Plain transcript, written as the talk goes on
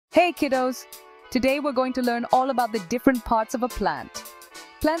Hey kiddos! Today we're going to learn all about the different parts of a plant.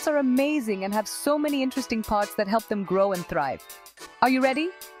 Plants are amazing and have so many interesting parts that help them grow and thrive. Are you ready?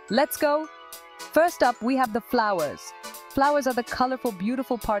 Let's go! First up, we have the flowers. Flowers are the colorful,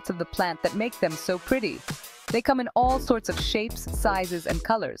 beautiful parts of the plant that make them so pretty. They come in all sorts of shapes, sizes, and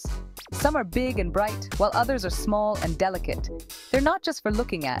colors. Some are big and bright, while others are small and delicate. They're not just for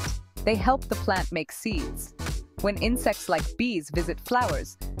looking at, they help the plant make seeds. When insects like bees visit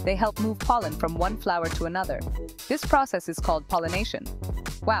flowers, they help move pollen from one flower to another. This process is called pollination.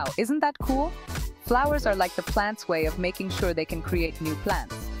 Wow, isn't that cool? Flowers are like the plant's way of making sure they can create new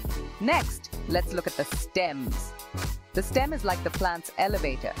plants. Next, let's look at the stems. The stem is like the plant's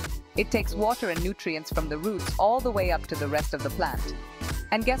elevator. It takes water and nutrients from the roots all the way up to the rest of the plant.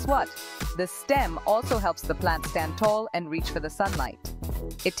 And guess what? The stem also helps the plant stand tall and reach for the sunlight.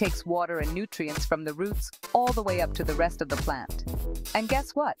 It takes water and nutrients from the roots all the way up to the rest of the plant. And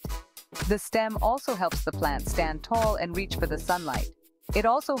guess what? The stem also helps the plant stand tall and reach for the sunlight. It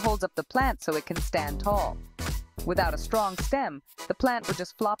also holds up the plant so it can stand tall. Without a strong stem, the plant would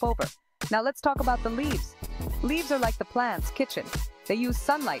just flop over. Now let's talk about the leaves. Leaves are like the plant's kitchen. They use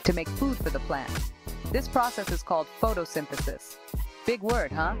sunlight to make food for the plant. This process is called photosynthesis. Big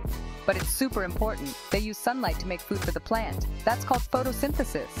word, huh? But it's super important. They use sunlight to make food for the plant. That's called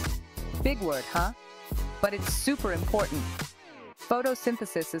photosynthesis. Big word, huh? But it's super important.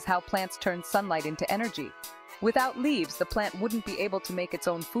 Photosynthesis is how plants turn sunlight into energy. Without leaves, the plant wouldn't be able to make its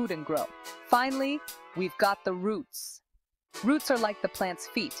own food and grow. Finally, we've got the roots. Roots are like the plant's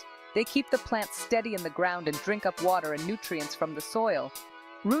feet. They keep the plant steady in the ground and drink up water and nutrients from the soil.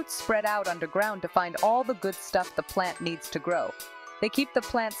 Roots spread out underground to find all the good stuff the plant needs to grow. They keep the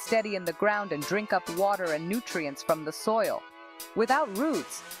plant steady in the ground and drink up water and nutrients from the soil. Without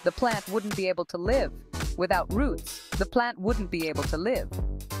roots, the plant wouldn't be able to live. Without roots, the plant wouldn't be able to live.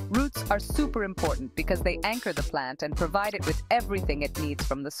 Roots are super important because they anchor the plant and provide it with everything it needs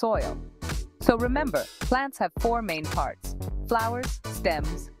from the soil. So remember, plants have four main parts: flowers,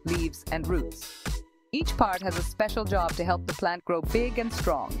 stems, leaves, and roots. Each part has a special job to help the plant grow big and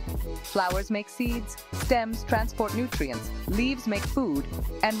strong. Flowers make seeds, stems transport nutrients, leaves make food,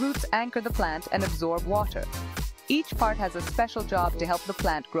 and roots anchor the plant and absorb water. Each part has a special job to help the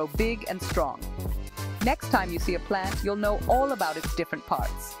plant grow big and strong. Next time you see a plant, you'll know all about its different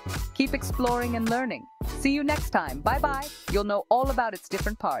parts. Keep exploring and learning. See you next time. Bye-bye. You'll know all about its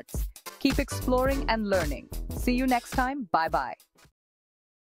different parts. Keep exploring and learning. See you next time. Bye-bye.